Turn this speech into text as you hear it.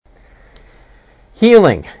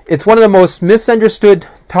Healing. It's one of the most misunderstood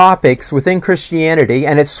topics within Christianity,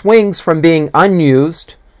 and it swings from being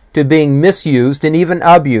unused to being misused and even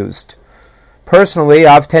abused. Personally,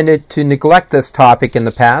 I've tended to neglect this topic in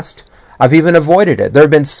the past. I've even avoided it. There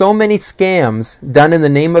have been so many scams done in the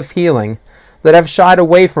name of healing that I've shied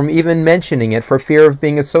away from even mentioning it for fear of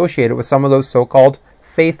being associated with some of those so-called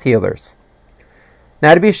faith healers.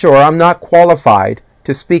 Now, to be sure, I'm not qualified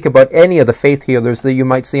to speak about any of the faith healers that you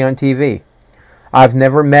might see on TV. I've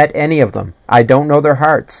never met any of them. I don't know their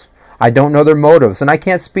hearts. I don't know their motives, and I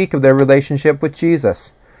can't speak of their relationship with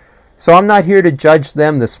Jesus. So I'm not here to judge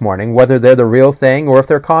them this morning, whether they're the real thing or if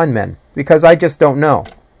they're con men, because I just don't know.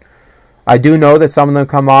 I do know that some of them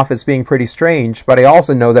come off as being pretty strange, but I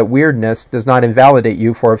also know that weirdness does not invalidate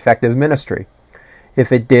you for effective ministry.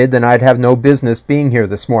 If it did, then I'd have no business being here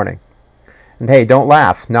this morning. And hey, don't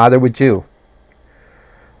laugh, neither would you.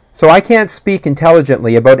 So I can't speak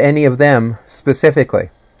intelligently about any of them specifically.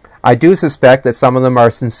 I do suspect that some of them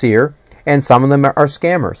are sincere and some of them are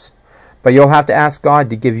scammers. But you'll have to ask God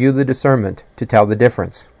to give you the discernment to tell the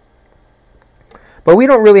difference. But we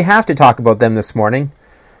don't really have to talk about them this morning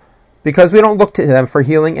because we don't look to them for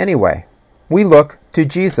healing anyway. We look to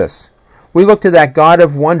Jesus. We look to that God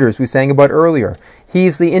of wonders we sang about earlier.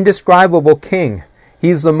 He's the indescribable King.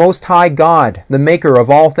 He's the Most High God, the maker of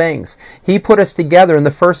all things. He put us together in the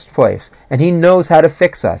first place, and He knows how to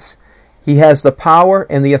fix us. He has the power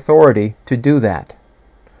and the authority to do that.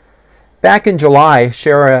 Back in July,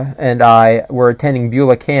 Shara and I were attending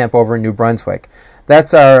Beulah Camp over in New Brunswick.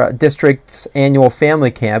 That's our district's annual family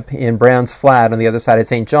camp in Browns Flat on the other side of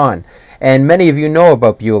St. John. And many of you know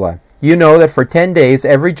about Beulah. You know that for 10 days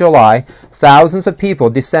every July, thousands of people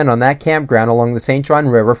descend on that campground along the St. John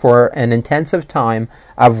River for an intensive time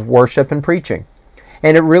of worship and preaching.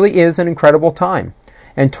 And it really is an incredible time.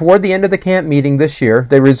 And toward the end of the camp meeting this year,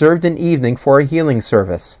 they reserved an evening for a healing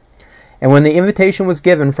service. And when the invitation was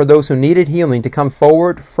given for those who needed healing to come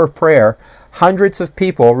forward for prayer, hundreds of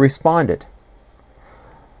people responded.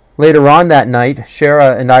 Later on that night,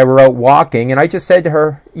 Shara and I were out walking, and I just said to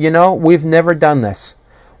her, you know, we've never done this.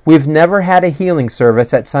 We've never had a healing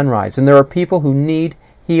service at Sunrise, and there are people who need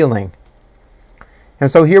healing. And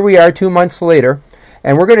so here we are 2 months later,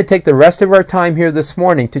 and we're going to take the rest of our time here this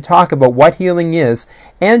morning to talk about what healing is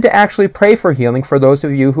and to actually pray for healing for those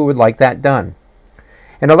of you who would like that done.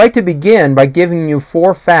 And I'd like to begin by giving you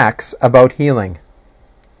 4 facts about healing.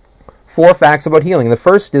 4 facts about healing. The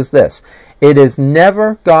first is this: it is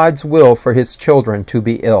never God's will for His children to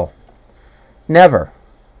be ill. Never.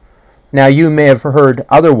 Now, you may have heard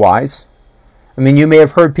otherwise. You may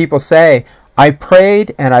have heard people say, I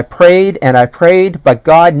prayed and I prayed and I prayed, but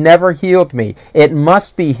God never healed me. It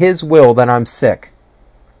must be His will that I'm sick.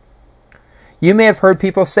 You may have heard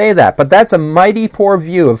people say that, but that's a mighty poor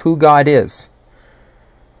view of who God is.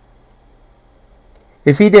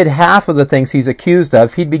 If He did half of the things He's accused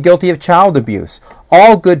of, He'd be guilty of child abuse.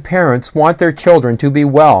 All good parents want their children to be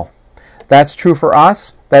well. That's true for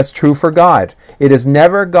us. That's true for God. It is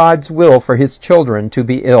never God's will for His children to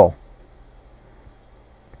be ill.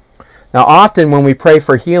 Now, often when we pray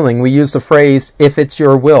for healing, we use the phrase, if it's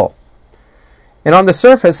your will. And on the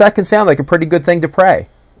surface, that can sound like a pretty good thing to pray.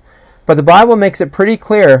 But the Bible makes it pretty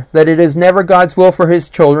clear that it is never God's will for His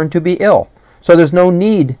children to be ill. So there's no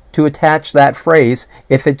need to attach that phrase,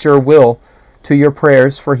 if it's your will, to your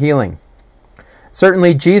prayers for healing.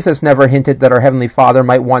 Certainly, Jesus never hinted that our Heavenly Father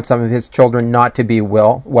might want some of His children not to be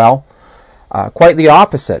well. Quite the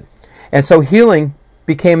opposite. And so healing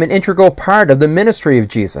became an integral part of the ministry of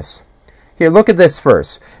Jesus. Here, look at this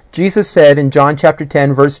verse. Jesus said in John chapter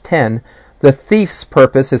 10, verse 10, the thief's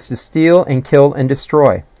purpose is to steal and kill and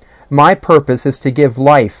destroy. My purpose is to give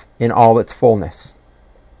life in all its fullness.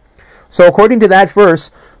 So according to that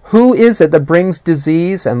verse, who is it that brings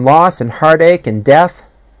disease and loss and heartache and death?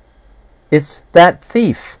 It's that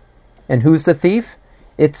thief. And who's the thief?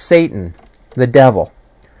 It's Satan, the devil.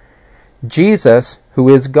 Jesus, who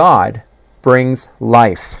is God, brings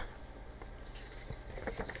life.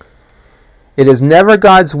 It is never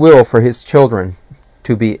God's will for His children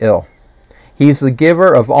to be ill. He's the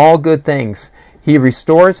giver of all good things. He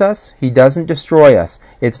restores us. He doesn't destroy us.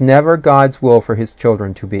 It's never God's will for His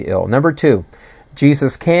children to be ill. Number 2,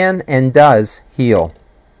 Jesus can and does heal.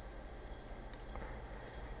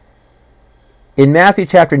 In Matthew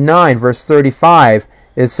chapter 9, verse 35,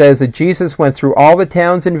 it says that Jesus went through all the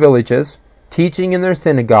towns and villages, teaching in their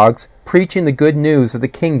synagogues, preaching the good news of the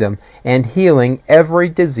kingdom, and healing every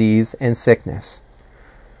disease and sickness.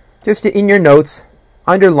 Just in your notes,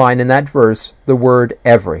 underline in that verse the word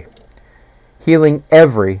every. Healing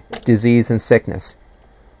every disease and sickness.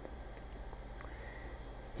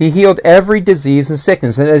 He healed every disease and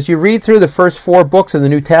sickness. And as you read through the first 4 books of the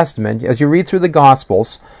New Testament, as you read through the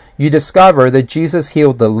Gospels, you discover that Jesus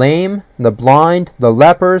healed the lame, the blind, the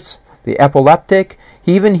lepers, the epileptic.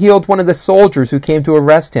 He even healed one of the soldiers who came to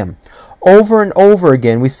arrest him. Over and over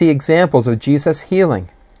again, we see examples of Jesus healing.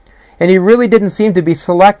 And he really didn't seem to be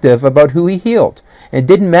selective about who he healed. It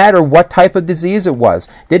didn't matter what type of disease it was.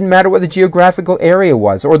 It didn't matter what the geographical area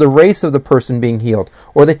was, or the race of the person being healed,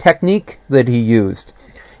 or the technique that he used.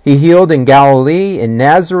 He healed in Galilee, in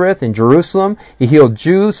Nazareth, in Jerusalem. He healed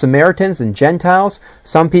Jews, Samaritans, and Gentiles.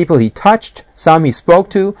 Some people he touched, some he spoke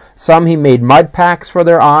to, some he made mud packs for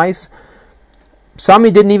their eyes. Some he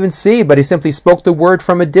didn't even see, but he simply spoke the word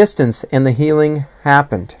from a distance, and the healing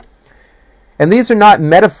happened. And these are not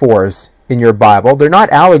metaphors in your Bible. They're not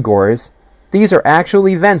allegories. These are actual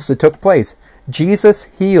events that took place. Jesus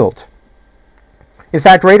healed. In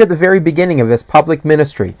fact, right at the very beginning of his public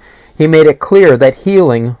ministry, he made it clear that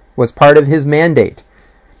healing was part of his mandate.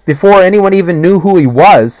 Before anyone even knew who he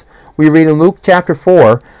was, we read in Luke chapter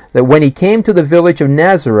 4 that when he came to the village of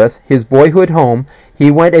Nazareth, his boyhood home, he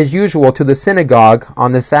went as usual to the synagogue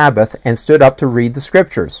on the Sabbath and stood up to read the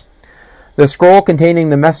scriptures. The scroll containing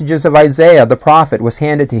the messages of Isaiah the prophet was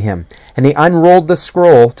handed to him, and he unrolled the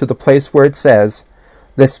scroll to the place where it says,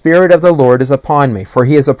 "The Spirit of the Lord is upon me, for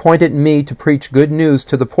he has appointed me to preach good news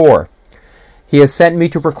to the poor. He has sent me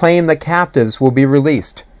to proclaim that captives will be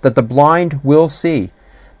released, that the blind will see,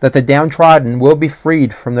 that the downtrodden will be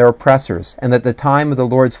freed from their oppressors, and that the time of the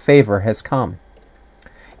Lord's favor has come."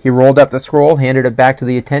 He rolled up the scroll, handed it back to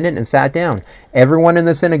the attendant, and sat down. Everyone in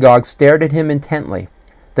the synagogue stared at him intently.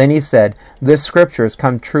 Then he said, "This scripture has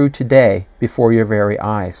come true today before your very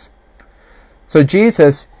eyes." So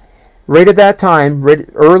Jesus, right at that time, right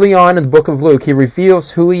early on in the book of Luke, he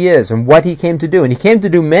reveals who he is and what he came to do. And he came to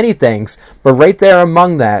do many things, but right there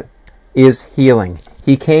among that is healing.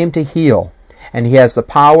 He came to heal, and he has the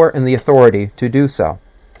power and the authority to do so.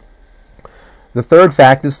 The third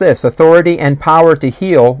fact is this: authority and power to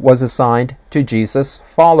heal was assigned to Jesus'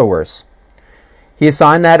 followers. He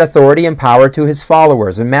assigned that authority and power to his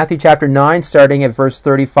followers. In Matthew chapter 9, starting at verse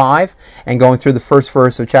 35 and going through the first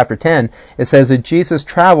verse of chapter 10, it says that Jesus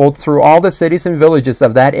traveled through all the cities and villages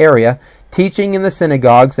of that area, teaching in the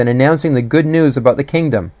synagogues and announcing the good news about the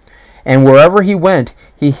kingdom. And wherever he went,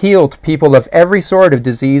 he healed people of every sort of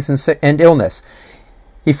disease and illness.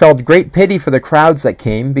 He felt great pity for the crowds that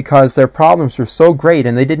came because their problems were so great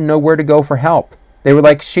and they didn't know where to go for help. They were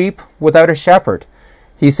like sheep without a shepherd.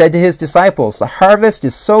 He said to his disciples, "The harvest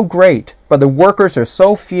is so great, but the workers are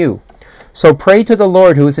so few. So pray to the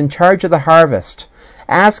Lord who is in charge of the harvest.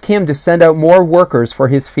 Ask him to send out more workers for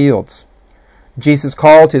his fields." Jesus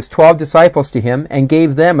called his 12 disciples to him and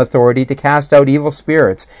gave them authority to cast out evil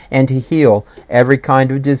spirits and to heal every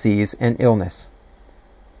kind of disease and illness.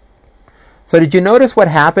 So did you notice what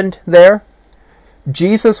happened there?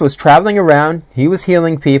 Jesus was traveling around. He was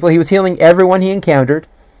healing people. He was healing everyone he encountered.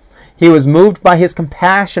 He was moved by his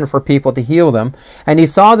compassion for people to heal them, and he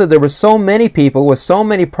saw that there were so many people with so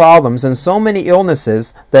many problems and so many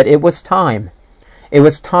illnesses that it was time. It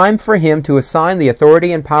was time for him to assign the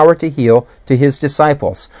authority and power to heal to his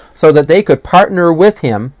disciples so that they could partner with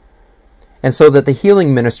him and so that the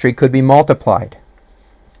healing ministry could be multiplied.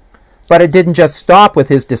 But it didn't just stop with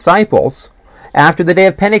his disciples. After the day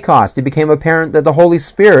of Pentecost, it became apparent that the Holy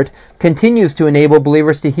Spirit continues to enable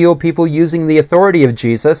believers to heal people using the authority of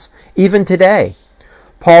Jesus, even today.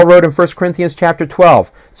 Paul wrote in 1 Corinthians chapter 12,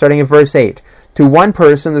 starting at verse 8, "To one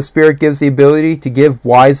person the Spirit gives the ability to give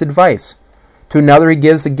wise advice. To another he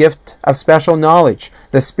gives a gift of special knowledge.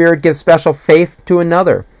 The Spirit gives special faith to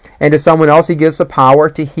another. And to someone else he gives the power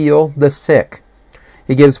to heal the sick."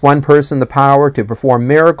 He gives one person the power to perform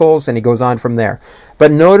miracles, and he goes on from there.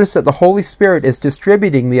 But notice that the Holy Spirit is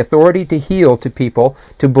distributing the authority to heal to people,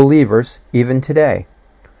 to believers, even today.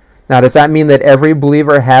 Now, does that mean that every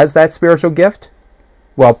believer has that spiritual gift?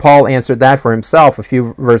 Well, Paul answered that for himself a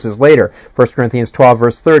few verses later. 1 Corinthians 12,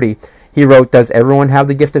 verse 30. He wrote, "Does everyone have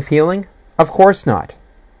the gift of healing? Of course not."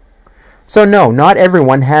 So no, not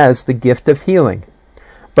everyone has the gift of healing.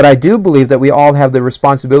 But I do believe that we all have the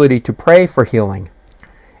responsibility to pray for healing.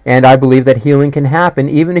 And I believe that healing can happen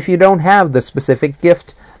even if you don't have the specific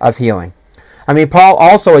gift of healing. I mean, Paul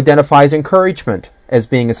also identifies encouragement as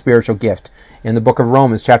being a spiritual gift in the book of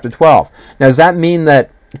Romans chapter 12. Now, does that mean that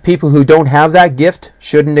people who don't have that gift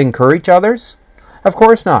shouldn't encourage others? Of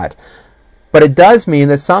course not. But it does mean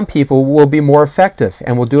that some people will be more effective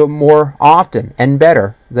and will do it more often and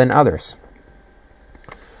better than others.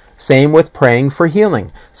 Same with praying for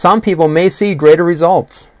healing. Some people may see greater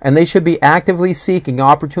results, and they should be actively seeking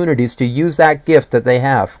opportunities to use that gift that they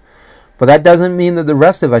have. But that doesn't mean that the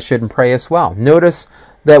rest of us shouldn't pray as well. Notice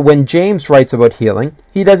that when James writes about healing,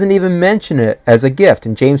 he doesn't even mention it as a gift.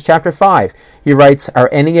 In James chapter 5, he writes, "Are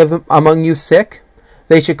any among you sick?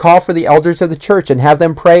 They should call for the elders of the church and have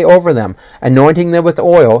them pray over them, anointing them with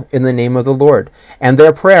oil in the name of the Lord. And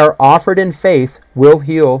their prayer, offered in faith, will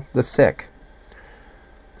heal the sick."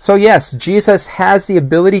 So yes, Jesus has the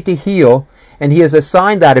ability to heal, and he has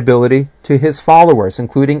assigned that ability to his followers,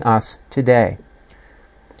 including us today.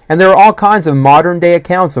 And there are all kinds of modern-day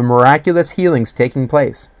accounts of miraculous healings taking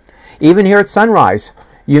place. Even here at Sunrise,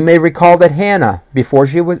 you may recall that Hannah, before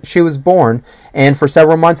she was born, and for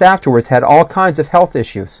several months afterwards, had all kinds of health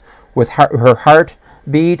issues with her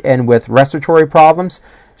heartbeat and with respiratory problems.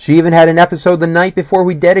 She even had an episode the night before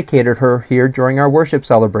we dedicated her here during our worship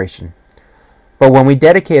celebration. But when we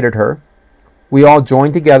dedicated her, we all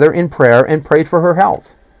joined together in prayer and prayed for her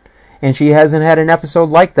health. And she hasn't had an episode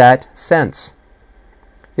like that since.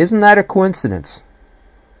 Isn't that a coincidence?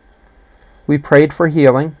 We prayed for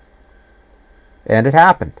healing, and it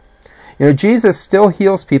happened. You know, Jesus still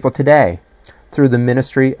heals people today through the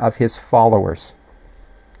ministry of his followers.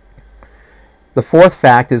 The fourth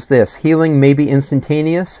fact is this: healing may be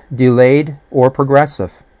instantaneous, delayed, or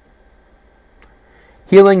progressive.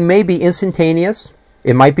 Healing may be instantaneous,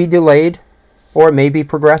 it might be delayed, or it may be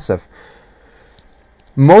progressive.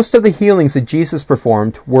 Most of the healings that Jesus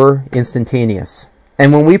performed were instantaneous.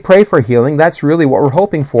 And when we pray for healing, that's really what we're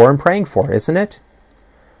hoping for and praying for, isn't it?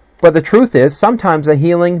 But the truth is, sometimes a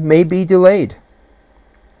healing may be delayed.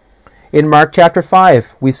 In Mark chapter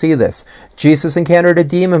 5, we see this. Jesus encountered a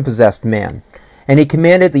demon-possessed man, and he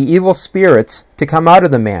commanded the evil spirits to come out of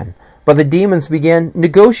the man. But the demons began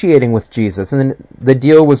negotiating with Jesus, and the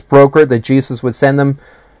deal was brokered that Jesus would send them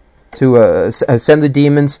to send the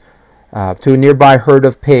demons to a nearby herd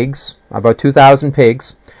of pigs, about 2,000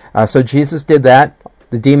 pigs. So Jesus did that.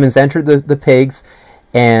 The demons entered the pigs,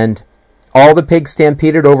 and all the pigs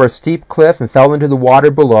stampeded over a steep cliff and fell into the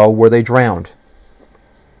water below, where they drowned.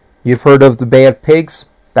 You've heard of the Bay of Pigs?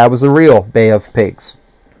 That was the real Bay of Pigs.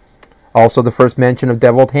 Also the first mention of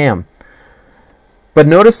deviled ham. But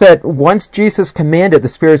notice that once Jesus commanded the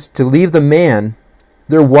spirits to leave the man,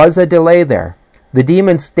 there was a delay there. The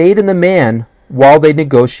demons stayed in the man while they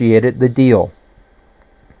negotiated the deal.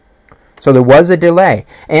 So there was a delay.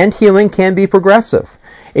 And healing can be progressive.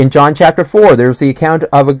 In John chapter 4, there's the account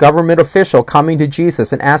of a government official coming to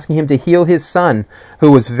Jesus and asking him to heal his son,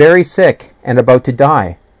 who was very sick and about to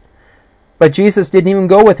die. But Jesus didn't even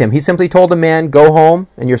go with him. He simply told the man, "Go home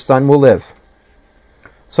and your son will live."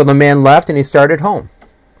 So the man left and he started home.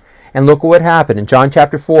 And look what happened in John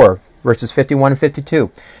chapter 4, verses 51 and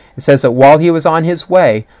 52. It says that while he was on his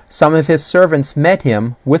way, some of his servants met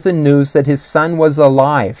him with the news that his son was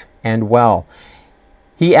alive and well.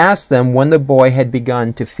 He asked them when the boy had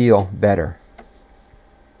begun to feel better.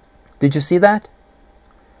 Did you see that?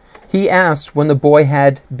 He asked when the boy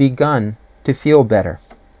had begun to feel better.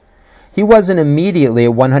 He wasn't immediately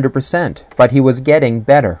at 100%, but he was getting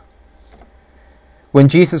better. When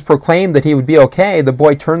Jesus proclaimed that he would be okay, the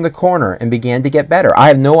boy turned the corner and began to get better. I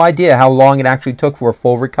have no idea how long it actually took for a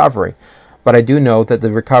full recovery, but I do know that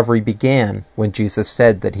the recovery began when Jesus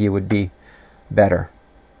said that he would be better.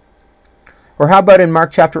 Or how about in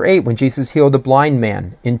Mark chapter 8, when Jesus healed a blind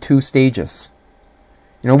man in 2 stages?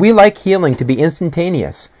 You know, we like healing to be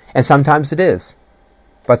instantaneous, and sometimes it is,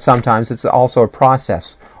 but sometimes it's also a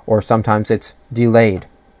process, or sometimes it's delayed.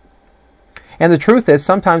 And the truth is,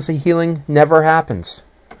 sometimes the healing never happens.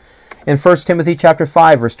 In 1 Timothy chapter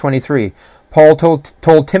 5, verse 23, Paul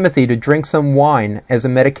told Timothy to drink some wine as a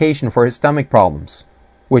medication for his stomach problems,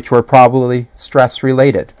 which were probably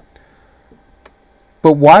stress-related.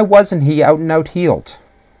 But why wasn't he out and out healed?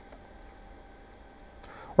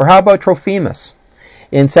 Or how about Trophimus?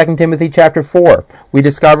 In 2 Timothy chapter 4, we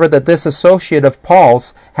discover that this associate of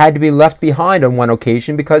Paul's had to be left behind on one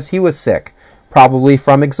occasion because he was sick, probably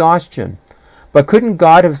from exhaustion. But couldn't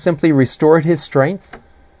God have simply restored his strength?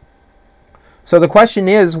 So the question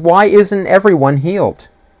is, why isn't everyone healed?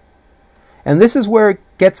 And this is where it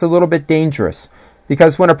gets a little bit dangerous,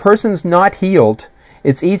 because when a person's not healed,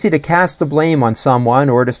 it's easy to cast the blame on someone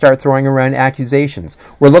or to start throwing around accusations.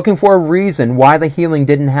 We're looking for a reason why the healing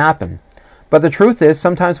didn't happen. But the truth is,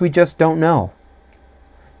 sometimes we just don't know.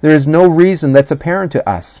 There is no reason that's apparent to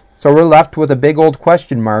us, so we're left with a big old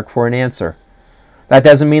question mark for an answer. That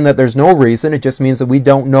doesn't mean that there's no reason, it just means that we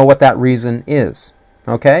don't know what that reason is.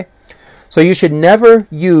 Okay? So you should never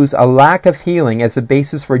use a lack of healing as a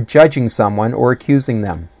basis for judging someone or accusing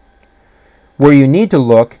them. Where you need to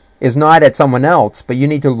look is not at someone else, but you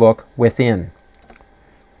need to look within.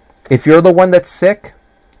 If you're the one that's sick,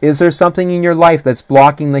 Is there something in your life that's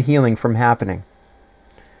blocking the healing from happening?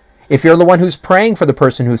 If you're the one who's praying for the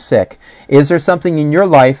person who's sick, is there something in your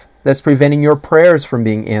life that's preventing your prayers from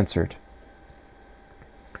being answered?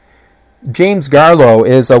 James Garlow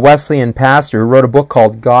is a Wesleyan pastor who wrote a book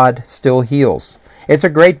called God Still Heals. It's a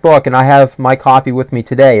great book, and I have my copy with me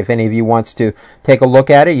today. If any of you wants to take a look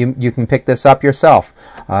at it, you can pick this up yourself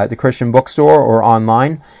at the Christian bookstore or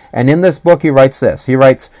online. And in this book he writes this. He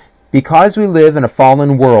writes, "Because we live in a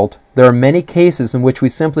fallen world, there are many cases in which we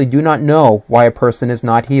simply do not know why a person is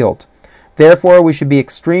not healed. Therefore, we should be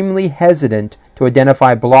extremely hesitant to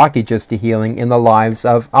identify blockages to healing in the lives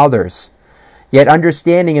of others. Yet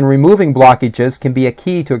understanding and removing blockages can be a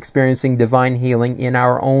key to experiencing divine healing in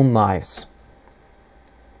our own lives."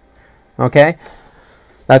 Okay?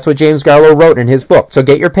 That's what James Garlow wrote in his book. So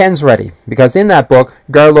get your pens ready, because in that book,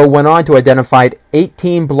 Garlow went on to identify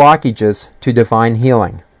 18 blockages to divine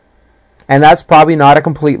healing. And that's probably not a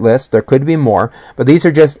complete list. There could be more. But these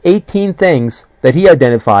are just 18 things that he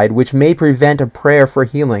identified which may prevent a prayer for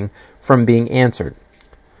healing from being answered.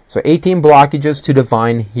 So 18 blockages to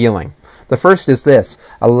divine healing. The first is this: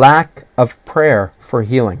 a lack of prayer for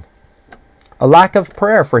healing. A lack of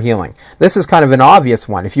prayer for healing. This is kind of an obvious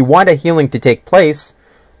one. If you want a healing to take place,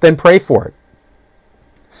 then pray for it.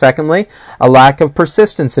 Secondly, a lack of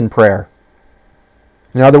persistence in prayer.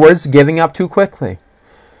 In other words, giving up too quickly.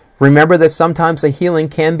 Remember that sometimes a healing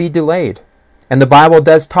can be delayed. And the Bible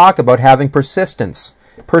does talk about having persistence,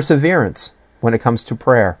 perseverance, when it comes to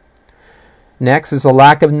prayer. Next is a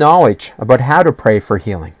lack of knowledge about how to pray for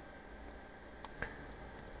healing.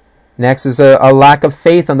 Next is a lack of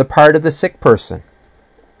faith on the part of the sick person.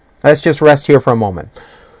 Let's just rest here for a moment.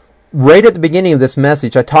 Right at the beginning of this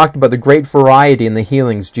message, I talked about the great variety in the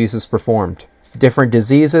healings Jesus performed. Different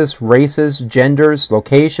diseases, races, genders,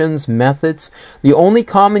 locations, methods. The only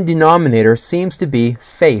common denominator seems to be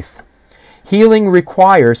faith. Healing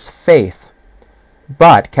requires faith.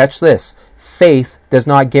 But, catch this, faith does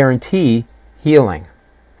not guarantee healing.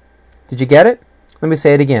 Did you get it? Let me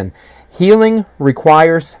say it again. Healing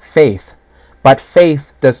requires faith, but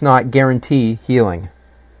faith does not guarantee healing.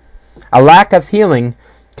 A lack of healing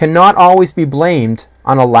cannot always be blamed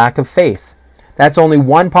on a lack of faith. That's only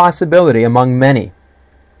one possibility among many.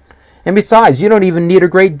 And besides, you don't even need a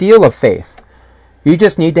great deal of faith. You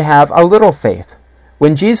just need to have a little faith.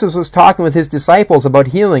 When Jesus was talking with his disciples about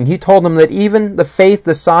healing, he told them that even the faith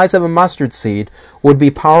the size of a mustard seed would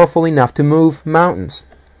be powerful enough to move mountains.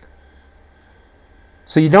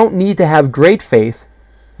 So you don't need to have great faith.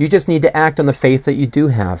 You just need to act on the faith that you do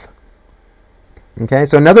have. Okay,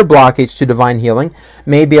 so another blockage to divine healing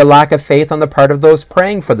may be a lack of faith on the part of those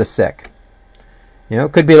praying for the sick.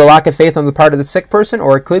 It could be the lack of faith on the part of the sick person,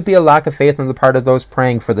 or it could be a lack of faith on the part of those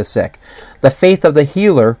praying for the sick. The faith of the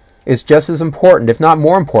healer is just as important, if not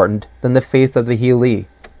more important, than the faith of the healee.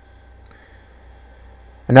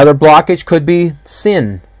 Another blockage could be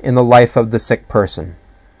sin in the life of the sick person.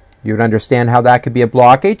 You would understand how that could be a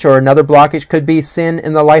blockage, or another blockage could be sin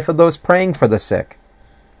in the life of those praying for the sick.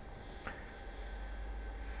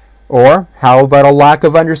 Or how about a lack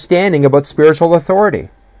of understanding about spiritual authority?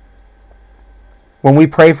 When we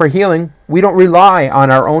pray for healing, we don't rely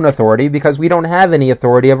on our own authority because we don't have any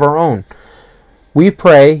authority of our own. We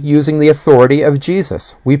pray using the authority of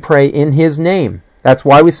Jesus. We pray in his name. That's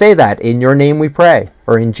why we say that. In your name we pray,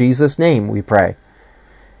 or in Jesus' name we pray.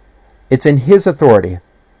 It's in his authority.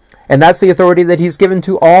 And that's the authority that he's given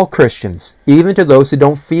to all Christians, even to those who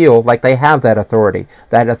don't feel like they have that authority.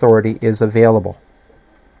 That authority is available.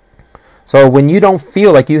 So when you don't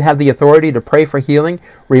feel like you have the authority to pray for healing,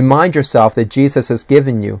 remind yourself that Jesus has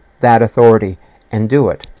given you that authority and do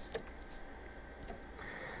it.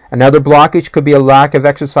 Another blockage could be a lack of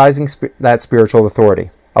exercising that spiritual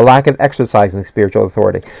authority. A lack of exercising spiritual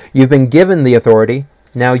authority. You've been given the authority,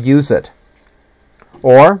 now use it.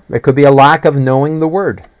 Or it could be a lack of knowing the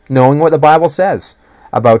Word, knowing what the Bible says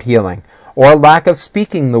about healing. Or a lack of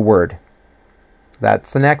speaking the Word.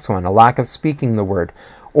 That's the next one, a lack of speaking the Word.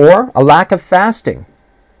 Or a lack of fasting.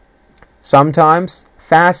 Sometimes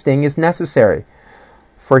fasting is necessary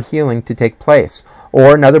for healing to take place.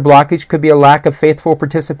 Or another blockage could be a lack of faithful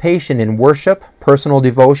participation in worship, personal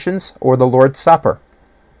devotions, or the Lord's Supper.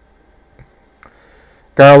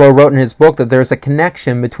 Garlow wrote in his book that there's a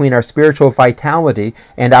connection between our spiritual vitality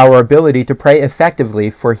and our ability to pray effectively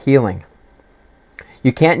for healing.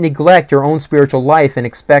 You can't neglect your own spiritual life and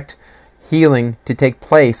expect healing to take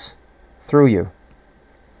place through you.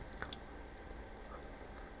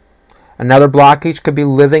 Another blockage could be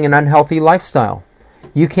living an unhealthy lifestyle.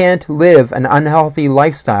 You can't live an unhealthy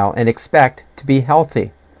lifestyle and expect to be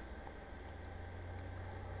healthy.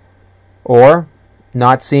 Or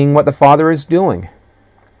not seeing what the Father is doing.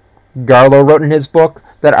 Garlow wrote in his book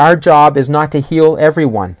that our job is not to heal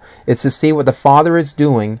everyone. It's to see what the Father is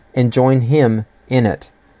doing and join Him in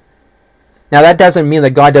it. Now that doesn't mean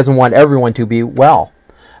that God doesn't want everyone to be well,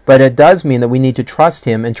 but it does mean that we need to trust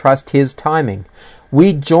Him and trust His timing.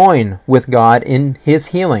 We join with God in His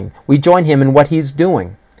healing. We join Him in what He's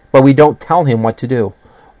doing, but we don't tell Him what to do.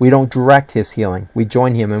 We don't direct His healing. We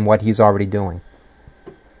join Him in what He's already doing,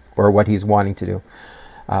 or what He's wanting to do.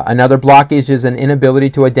 Another blockage is an inability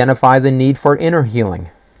to identify the need for inner healing.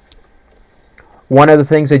 One of the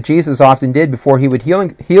things that Jesus often did before He would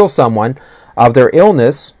heal someone of their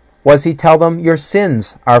illness was He'd tell them, your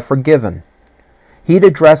sins are forgiven. He'd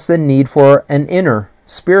address the need for an inner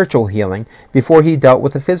spiritual healing before He dealt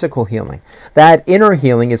with the physical healing. That inner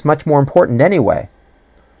healing is much more important anyway.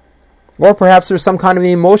 Or perhaps there's some kind of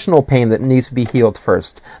emotional pain that needs to be healed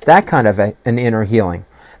first. That kind of an inner healing.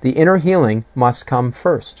 The inner healing must come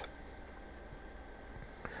first.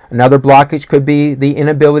 Another blockage could be the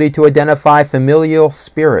inability to identify familial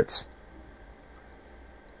spirits.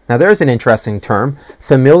 Now there's an interesting term,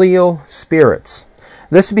 familial spirits.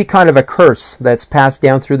 This would be kind of a curse that's passed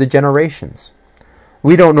down through the generations.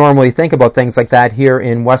 We don't normally think about things like that here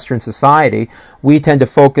in Western society. We tend to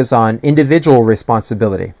focus on individual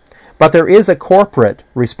responsibility. But there is a corporate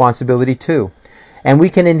responsibility too. And we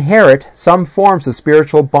can inherit some forms of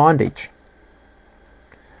spiritual bondage.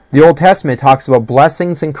 The Old Testament talks about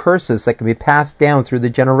blessings and curses that can be passed down through the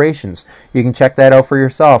generations. You can check that out for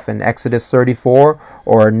yourself in Exodus 34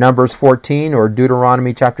 or Numbers 14 or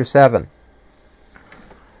Deuteronomy chapter 7.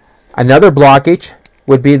 Another blockage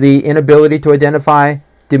would be the inability to identify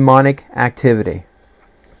demonic activity.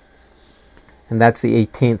 And that's the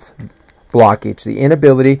 18th blockage, the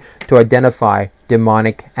inability to identify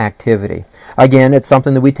demonic activity. Again, it's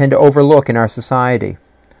something that we tend to overlook in our society.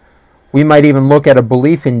 We might even look at a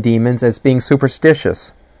belief in demons as being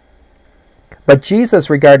superstitious. But Jesus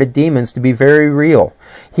regarded demons to be very real.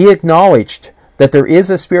 He acknowledged that there is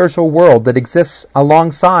a spiritual world that exists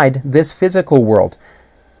alongside this physical world.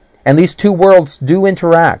 And these two worlds do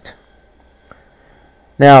interact.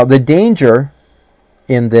 Now, the danger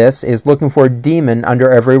in this is looking for a demon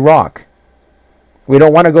under every rock. We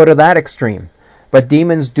don't want to go to that extreme. But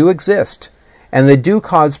demons do exist, and they do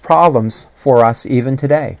cause problems for us even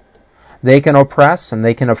today. They can oppress and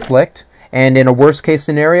they can afflict, and in a worst case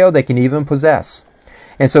scenario, they can even possess.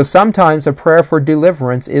 And so sometimes a prayer for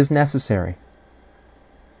deliverance is necessary.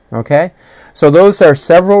 Okay? So those are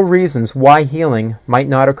several reasons why healing might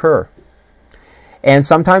not occur. And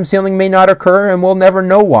sometimes healing may not occur, and we'll never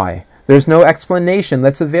know why. There's no explanation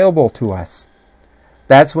that's available to us.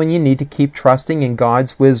 That's when you need to keep trusting in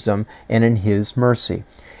God's wisdom and in His mercy.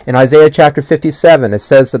 In Isaiah chapter 57, it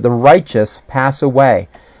says that the righteous pass away.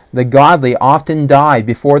 The godly often die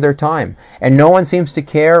before their time, and no one seems to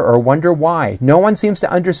care or wonder why. No one seems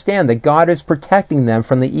to understand that God is protecting them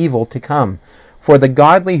from the evil to come. For the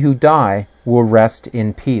godly who die will rest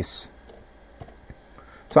in peace.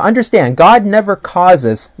 So understand, God never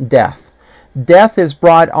causes death. Death is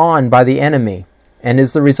brought on by the enemy and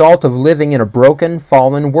is the result of living in a broken,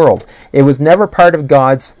 fallen world. It was never part of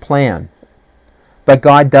God's plan. But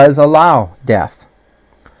God does allow death.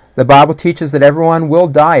 The Bible teaches that everyone will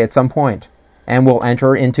die at some point and will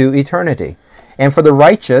enter into eternity. And for the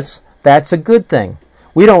righteous, that's a good thing.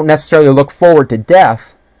 We don't necessarily look forward to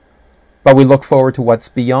death, but we look forward to what's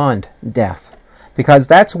beyond death. Because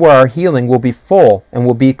that's where our healing will be full and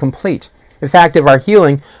will be complete. In fact, if our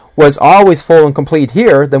healing was always full and complete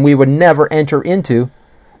here, then we would never enter into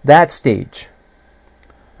that stage.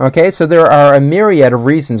 Okay, so there are a myriad of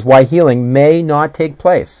reasons why healing may not take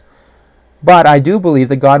place. But I do believe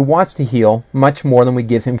that God wants to heal much more than we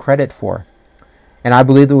give Him credit for. And I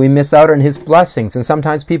believe that we miss out on His blessings, and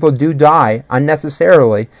sometimes people do die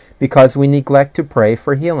unnecessarily because we neglect to pray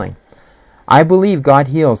for healing. I believe God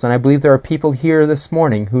heals, and I believe there are people here this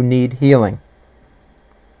morning who need healing.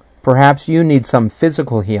 Perhaps you need some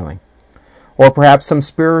physical healing, or perhaps some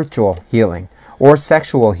spiritual healing, or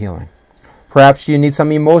sexual healing. Perhaps you need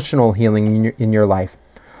some emotional healing in your life,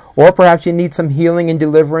 or perhaps you need some healing and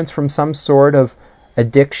deliverance from some sort of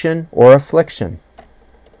addiction or affliction.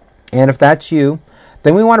 And if that's you,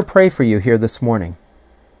 then we want to pray for you here this morning.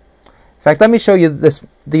 In fact, let me show you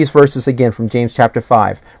these verses again from James chapter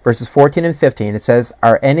 5, verses 14 and 15. It says,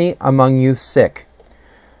 "Are any among you sick?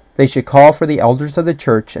 They should call for the elders of the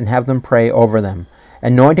church and have them pray over them,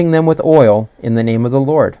 anointing them with oil in the name of the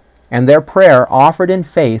Lord. And their prayer, offered in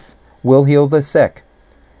faith, will heal the sick,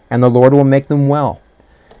 and the Lord will make them well.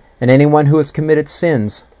 And anyone who has committed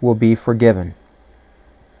sins will be forgiven."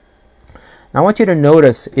 Now I want you to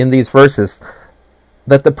notice in these verses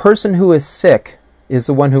that the person who is sick is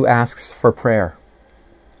the one who asks for prayer.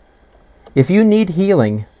 If you need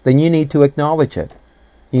healing, then you need to acknowledge it.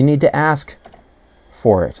 You need to ask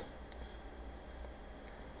for it.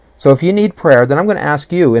 So if you need prayer, then I'm going to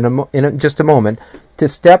ask you in just a moment to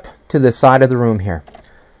step to the side of the room here.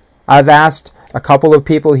 I've asked a couple of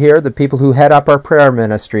people here, the people who head up our prayer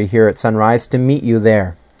ministry here at Sunrise, to meet you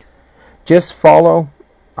there. Just following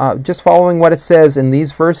what it says in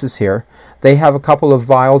these verses here, they have a couple of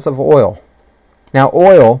vials of oil. Now,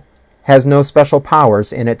 oil has no special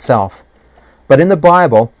powers in itself, but in the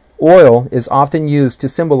Bible, oil is often used to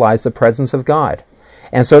symbolize the presence of God.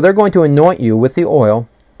 And so they're going to anoint you with the oil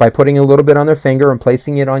by putting a little bit on their finger and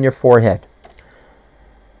placing it on your forehead.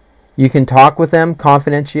 You can talk with them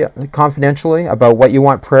confidentially about what you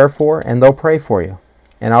want prayer for, and they'll pray for you.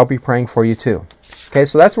 And I'll be praying for you too. Okay,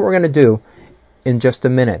 so that's what we're going to do in just a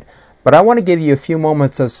minute. But I want to give you a few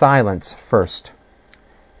moments of silence first.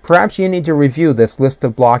 Perhaps you need to review this list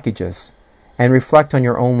of blockages and reflect on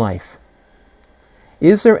your own life.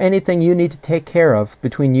 Is there anything you need to take care of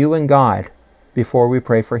between you and God before we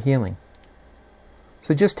pray for healing?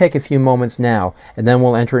 So just take a few moments now, and then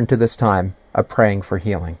we'll enter into this time of praying for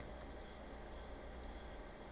healing.